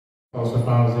Also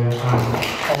Fauzi and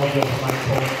all of the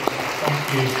Michael. Thank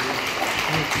you.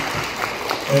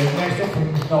 Next up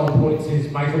from Melbourne Poets is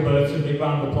Michael Burton. Big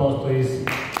round of applause, please.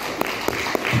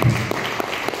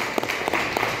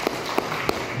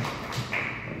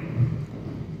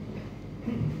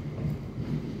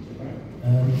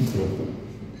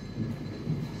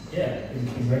 Yeah,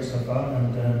 it's been great so far,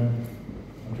 and I'm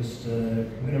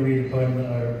going to read a poem that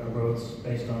I wrote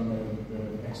based on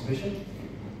the exhibition.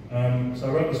 So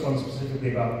I wrote this one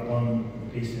specifically about one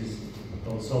of the pieces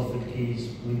called Salford Quay's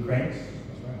Blue Cranes.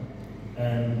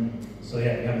 So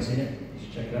yeah, if you haven't seen it, you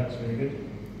should check it out, it's really good.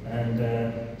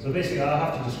 And so basically I'll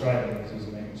have to describe it because it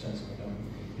doesn't make sense if I don't.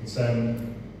 It's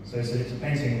a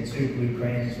painting with two blue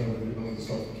cranes over the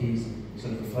Salford Quays,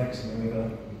 sort of reflects in the river,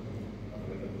 not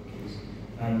the river, the quays.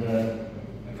 And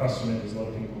across from it there's a lot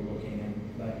of people looking, and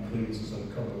that includes a sort of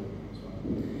couple as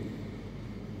well.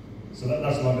 So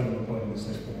that's longer than the poem in this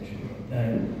explanation.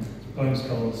 The poem's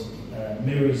called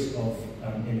Mirrors of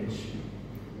an Image.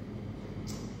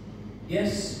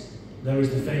 Yes, there is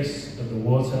the face of the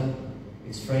water,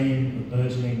 its frame of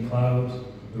burgeoning cloud,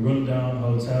 the rundown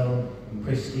hotel and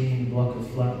pristine block of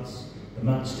flats, the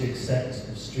matchstick set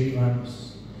of street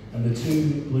lamps, and the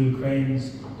two blue cranes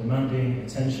demanding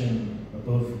attention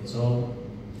above it all.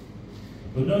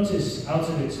 But notice out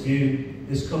of its view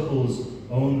this couple's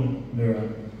own mirror.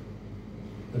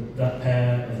 That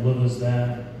pair of lovers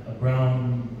there, a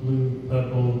brown, blue,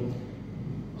 purple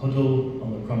huddle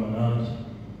on the promenade.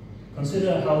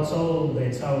 Consider how tall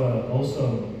they tower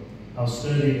also, how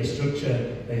sturdy a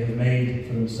structure they have made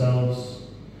for themselves,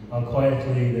 how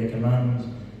quietly they command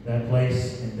their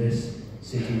place in this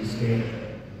cityscape.